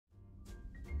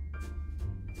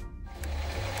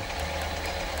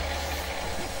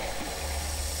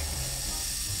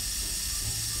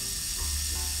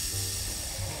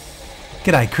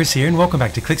G'day, Chris here and welcome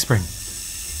back to ClickSpring.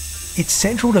 It's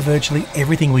central to virtually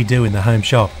everything we do in the home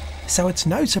shop, so it's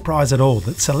no surprise at all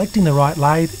that selecting the right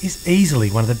lathe is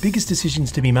easily one of the biggest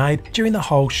decisions to be made during the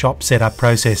whole shop setup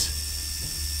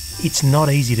process. It's not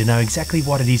easy to know exactly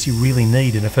what it is you really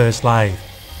need in a first lathe,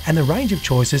 and the range of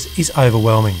choices is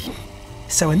overwhelming.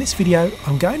 So in this video,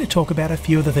 I'm going to talk about a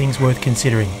few of the things worth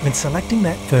considering when selecting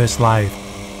that first lathe.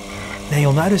 Now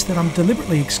you'll notice that I'm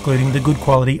deliberately excluding the good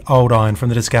quality old iron from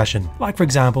the discussion, like for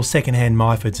example second-hand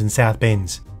Myfords and South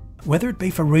Bends. Whether it be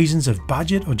for reasons of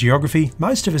budget or geography,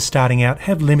 most of us starting out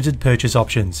have limited purchase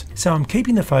options, so I'm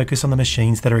keeping the focus on the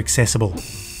machines that are accessible.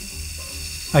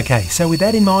 Okay, so with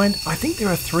that in mind, I think there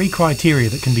are three criteria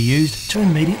that can be used to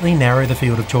immediately narrow the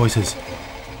field of choices: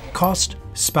 cost,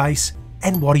 space,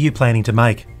 and what are you planning to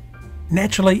make?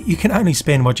 Naturally, you can only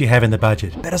spend what you have in the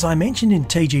budget, but as I mentioned in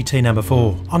TGT number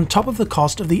 4, on top of the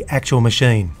cost of the actual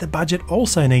machine, the budget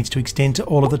also needs to extend to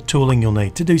all of the tooling you'll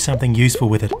need to do something useful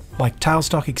with it, like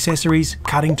tailstock accessories,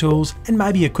 cutting tools, and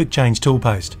maybe a quick change tool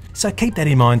post, so keep that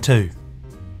in mind too.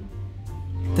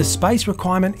 The space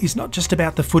requirement is not just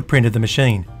about the footprint of the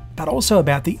machine, but also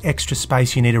about the extra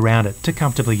space you need around it to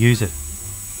comfortably use it.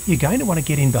 You're going to want to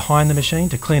get in behind the machine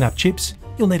to clean up chips,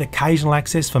 you'll need occasional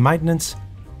access for maintenance,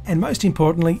 and most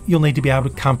importantly, you'll need to be able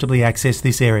to comfortably access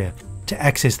this area, to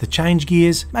access the change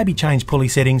gears, maybe change pulley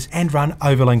settings, and run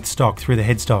overlength stock through the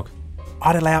headstock.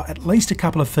 I'd allow at least a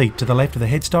couple of feet to the left of the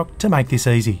headstock to make this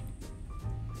easy.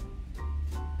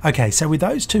 Okay, so with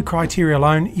those two criteria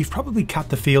alone, you've probably cut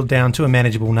the field down to a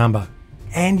manageable number.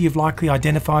 And you've likely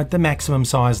identified the maximum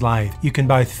size lathe you can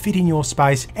both fit in your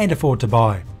space and afford to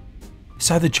buy.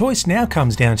 So the choice now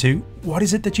comes down to, what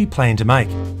is it that you plan to make?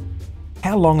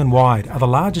 How long and wide are the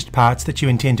largest parts that you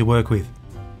intend to work with?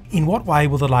 In what way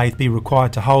will the lathe be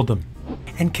required to hold them?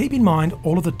 And keep in mind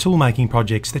all of the tool making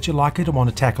projects that you're likely to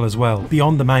want to tackle as well,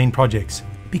 beyond the main projects,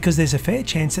 because there's a fair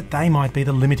chance that they might be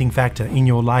the limiting factor in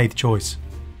your lathe choice.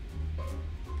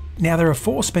 Now there are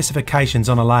 4 specifications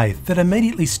on a lathe that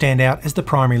immediately stand out as the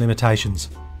primary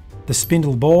limitations: the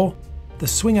spindle bore, the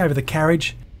swing over the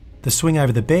carriage, the swing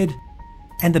over the bed,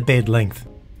 and the bed length.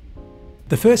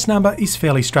 The first number is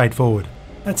fairly straightforward.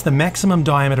 That's the maximum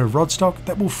diameter of rod stock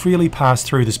that will freely pass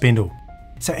through the spindle.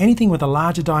 So anything with a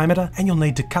larger diameter and you'll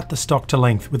need to cut the stock to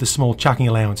length with a small chucking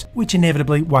allowance, which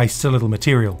inevitably wastes a little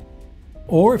material.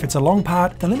 Or if it's a long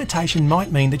part, the limitation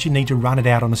might mean that you need to run it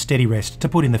out on a steady rest to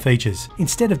put in the features,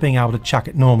 instead of being able to chuck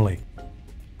it normally.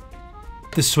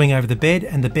 The swing over the bed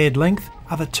and the bed length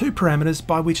are the 2 parameters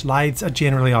by which lathes are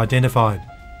generally identified.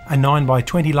 A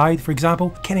 9x20 lathe, for example,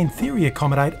 can in theory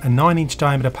accommodate a 9-inch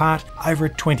diameter part over a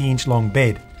 20-inch long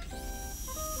bed.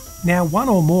 Now, one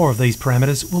or more of these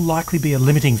parameters will likely be a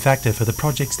limiting factor for the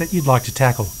projects that you'd like to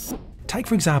tackle. Take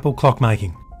for example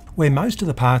clockmaking, where most of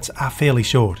the parts are fairly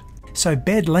short, so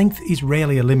bed length is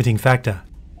rarely a limiting factor.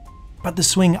 But the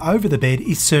swing over the bed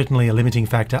is certainly a limiting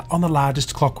factor on the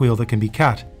largest clock wheel that can be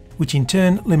cut, which in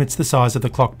turn limits the size of the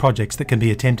clock projects that can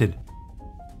be attempted.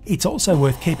 It's also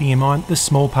worth keeping in mind the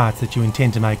small parts that you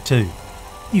intend to make too.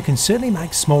 You can certainly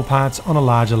make small parts on a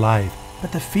larger lathe,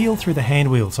 but the feel through the hand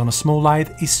wheels on a small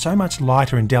lathe is so much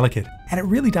lighter and delicate, and it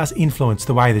really does influence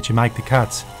the way that you make the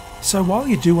cuts. So while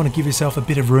you do want to give yourself a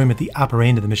bit of room at the upper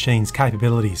end of the machine's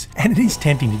capabilities, and it is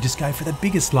tempting to just go for the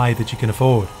biggest lathe that you can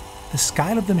afford, the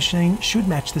scale of the machine should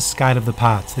match the scale of the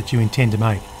parts that you intend to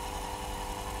make.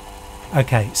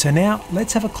 Okay, so now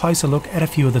let's have a closer look at a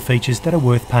few of the features that are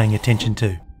worth paying attention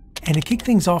to. And to kick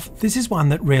things off, this is one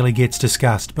that rarely gets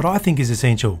discussed, but I think is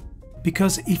essential.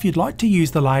 Because if you'd like to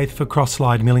use the lathe for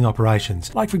cross-slide milling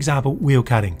operations, like for example wheel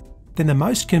cutting, then the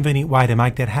most convenient way to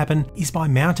make that happen is by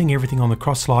mounting everything on the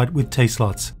cross-slide with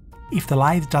T-slots. If the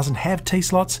lathe doesn't have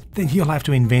T-slots, then you'll have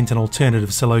to invent an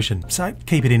alternative solution, so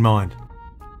keep it in mind.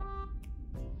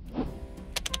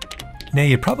 Now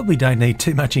you probably don't need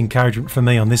too much encouragement from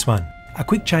me on this one. A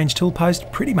quick change tool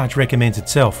post pretty much recommends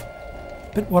itself.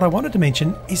 But what I wanted to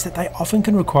mention is that they often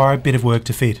can require a bit of work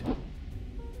to fit.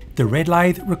 The red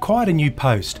lathe required a new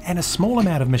post and a small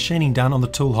amount of machining done on the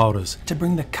tool holders to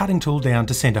bring the cutting tool down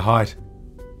to centre height.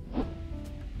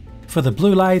 For the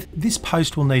blue lathe, this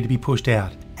post will need to be pushed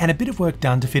out and a bit of work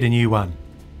done to fit a new one.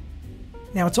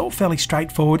 Now it's all fairly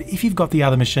straightforward if you've got the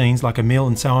other machines like a mill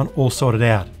and so on all sorted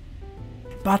out.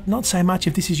 But not so much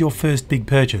if this is your first big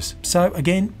purchase, so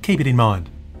again, keep it in mind.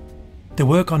 The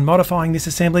work on modifying this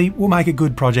assembly will make a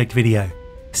good project video.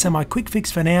 So my quick fix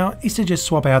for now is to just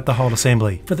swap out the whole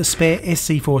assembly for the spare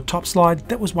SC4 top slide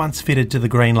that was once fitted to the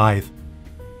green lathe.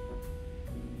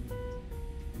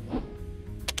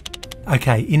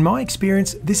 Okay, in my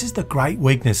experience, this is the great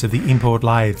weakness of the import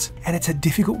lathes, and it's a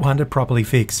difficult one to properly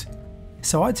fix.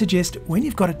 So I'd suggest when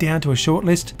you've got it down to a short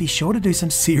list, be sure to do some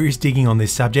serious digging on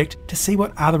this subject to see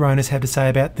what other owners have to say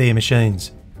about their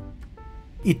machines.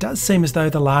 It does seem as though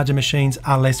the larger machines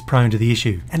are less prone to the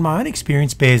issue, and my own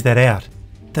experience bears that out.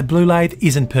 The blue lathe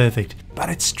isn't perfect, but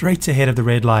it's streets ahead of the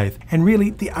red lathe, and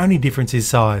really the only difference is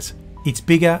size. It's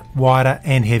bigger, wider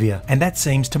and heavier, and that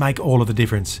seems to make all of the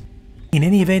difference. In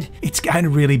any event, it's going to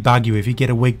really bug you if you get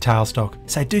a weak tailstock,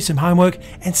 so do some homework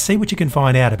and see what you can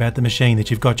find out about the machine that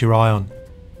you've got your eye on.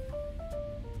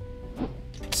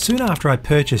 Soon after I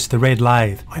purchased the red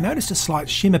lathe, I noticed a slight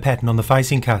shimmer pattern on the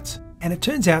facing cuts. And it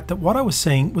turns out that what I was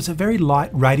seeing was a very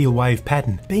light radial wave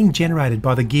pattern being generated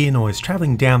by the gear noise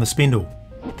travelling down the spindle.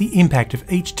 The impact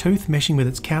of each tooth meshing with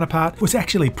its counterpart was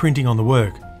actually printing on the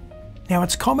work. Now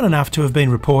it's common enough to have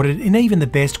been reported in even the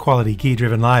best quality gear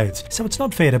driven lathes, so it's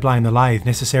not fair to blame the lathe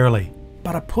necessarily.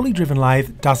 But a pulley driven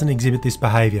lathe doesn't exhibit this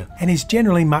behaviour and is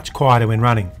generally much quieter when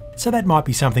running, so that might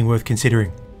be something worth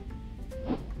considering.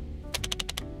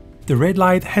 The red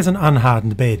lathe has an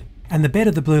unhardened bed, and the bed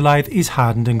of the blue lathe is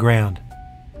hardened and ground.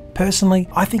 Personally,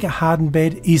 I think a hardened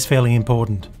bed is fairly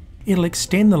important. It'll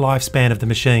extend the lifespan of the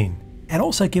machine, and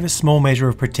also give a small measure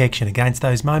of protection against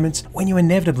those moments when you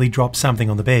inevitably drop something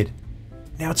on the bed.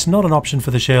 Now it's not an option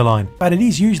for the Sherline, but it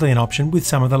is usually an option with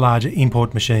some of the larger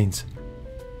import machines.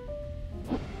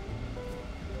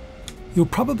 You'll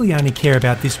probably only care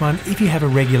about this one if you have a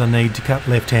regular need to cut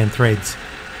left-hand threads.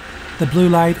 The blue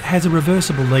lathe has a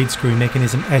reversible lead screw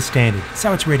mechanism as standard,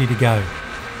 so it's ready to go.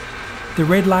 The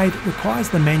red lathe requires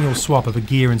the manual swap of a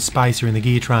gear and spacer in the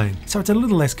gear train, so it's a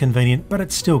little less convenient, but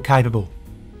it's still capable.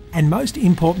 And most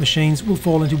import machines will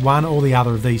fall into one or the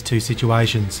other of these two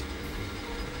situations.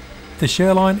 The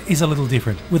Sherline is a little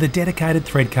different, with a dedicated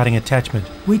thread cutting attachment,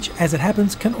 which as it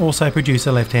happens can also produce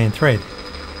a left-hand thread.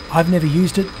 I've never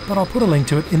used it, but I'll put a link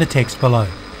to it in the text below.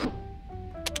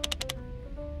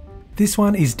 This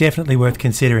one is definitely worth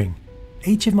considering.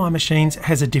 Each of my machines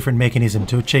has a different mechanism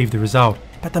to achieve the result,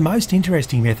 but the most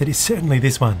interesting method is certainly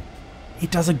this one.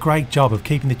 It does a great job of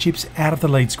keeping the chips out of the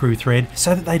lead screw thread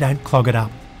so that they don't clog it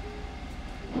up.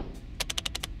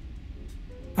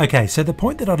 Okay, so the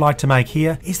point that I'd like to make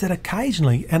here is that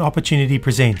occasionally an opportunity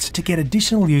presents to get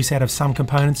additional use out of some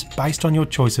components based on your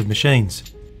choice of machines.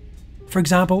 For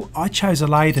example, I chose a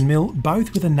lathe and mill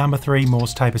both with a number 3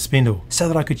 Morse taper spindle so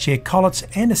that I could share collets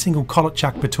and a single collet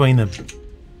chuck between them.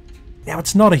 Now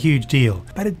it's not a huge deal,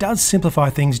 but it does simplify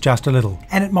things just a little,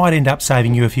 and it might end up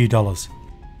saving you a few dollars.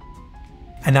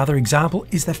 Another example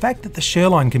is the fact that the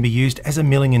Sherline can be used as a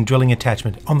milling and drilling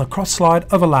attachment on the cross slide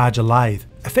of a larger lathe,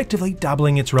 effectively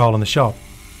doubling its role in the shop.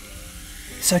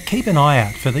 So keep an eye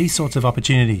out for these sorts of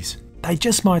opportunities. They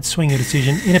just might swing your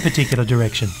decision in a particular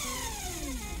direction.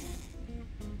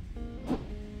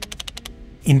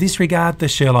 In this regard, the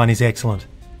Sherline is excellent,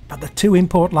 but the 2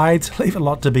 import lathes leave a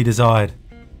lot to be desired.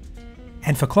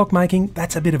 And for clockmaking,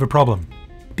 that's a bit of a problem,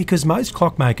 because most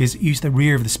clockmakers use the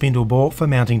rear of the spindle bore for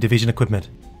mounting division equipment.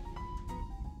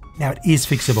 Now it is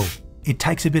fixable. It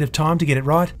takes a bit of time to get it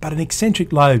right, but an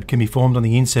eccentric lobe can be formed on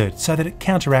the insert so that it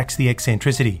counteracts the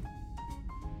eccentricity.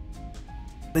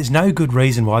 There's no good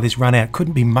reason why this run out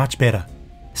couldn't be much better.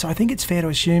 So I think it's fair to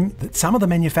assume that some of the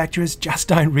manufacturers just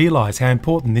don't realise how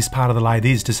important this part of the lathe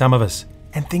is to some of us,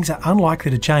 and things are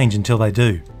unlikely to change until they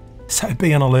do. So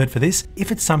be on alert for this if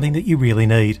it's something that you really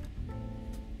need.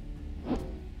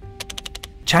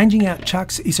 Changing out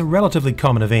chucks is a relatively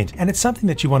common event, and it's something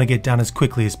that you want to get done as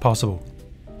quickly as possible.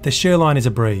 The Sherline is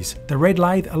a breeze, the red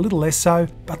lathe a little less so,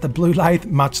 but the blue lathe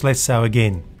much less so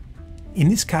again. In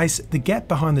this case, the gap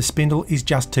behind the spindle is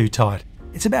just too tight.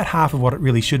 It's about half of what it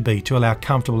really should be to allow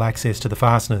comfortable access to the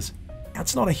fasteners. Now,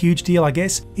 it's not a huge deal, I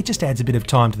guess, it just adds a bit of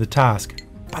time to the task.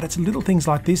 But it's little things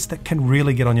like this that can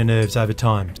really get on your nerves over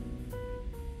time.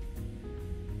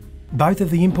 Both of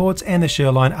the imports and the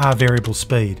Sherline are variable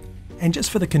speed, and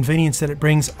just for the convenience that it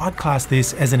brings, I'd class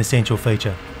this as an essential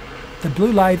feature. The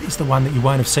blue lathe is the one that you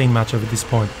won't have seen much of at this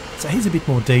point, so here's a bit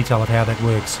more detail of how that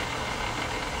works.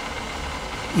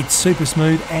 It's super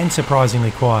smooth and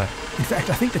surprisingly quiet. In fact,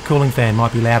 I think the cooling fan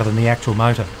might be louder than the actual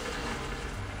motor.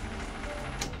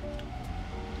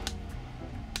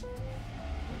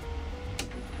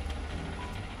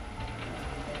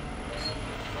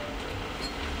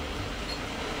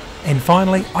 And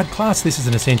finally, I'd class this as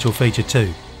an essential feature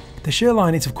too. The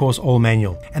Sherline is of course all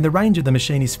manual, and the range of the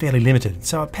machine is fairly limited,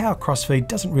 so a power crossfeed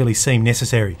doesn't really seem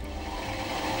necessary.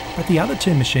 But the other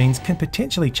 2 machines can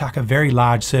potentially chuck a very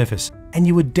large surface, and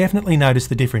you would definitely notice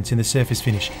the difference in the surface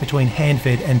finish between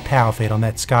hand-fed and power-fed on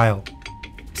that scale.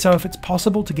 So if it's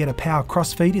possible to get a power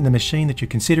crossfeed in the machine that you're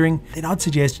considering, then I'd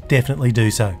suggest definitely do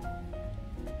so.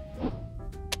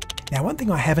 Now, one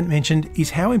thing I haven't mentioned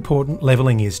is how important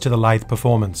levelling is to the lathe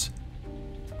performance.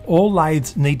 All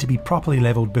lathes need to be properly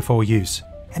levelled before use,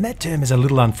 and that term is a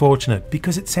little unfortunate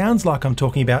because it sounds like I'm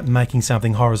talking about making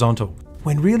something horizontal,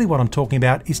 when really what I'm talking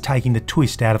about is taking the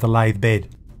twist out of the lathe bed.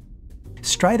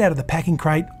 Straight out of the packing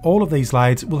crate, all of these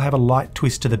lathes will have a light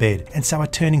twist to the bed, and so are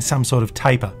turning some sort of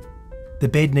taper. The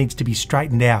bed needs to be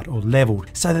straightened out or levelled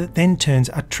so that it then turns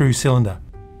a true cylinder.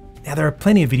 Now, there are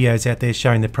plenty of videos out there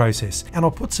showing the process, and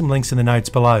I'll put some links in the notes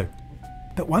below.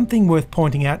 But one thing worth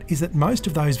pointing out is that most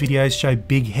of those videos show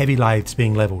big heavy lathes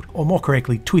being levelled, or more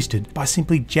correctly twisted, by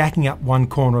simply jacking up one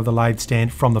corner of the lathe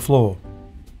stand from the floor.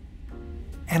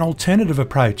 An alternative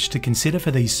approach to consider for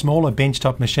these smaller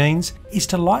benchtop machines is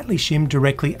to lightly shim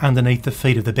directly underneath the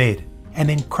feet of the bed, and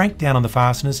then crank down on the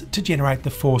fasteners to generate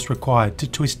the force required to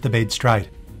twist the bed straight.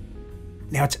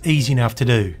 Now, it's easy enough to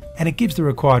do, and it gives the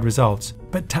required results,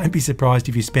 but don't be surprised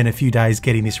if you spend a few days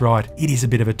getting this right. It is a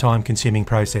bit of a time-consuming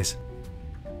process.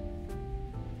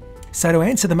 So to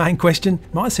answer the main question,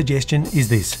 my suggestion is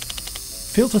this.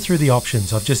 Filter through the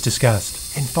options I've just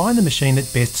discussed and find the machine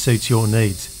that best suits your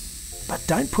needs. But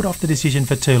don't put off the decision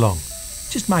for too long.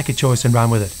 Just make a choice and run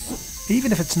with it.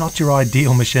 Even if it's not your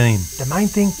ideal machine, the main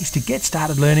thing is to get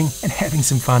started learning and having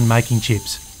some fun making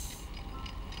chips.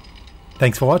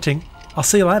 Thanks for watching. I'll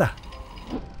see you later.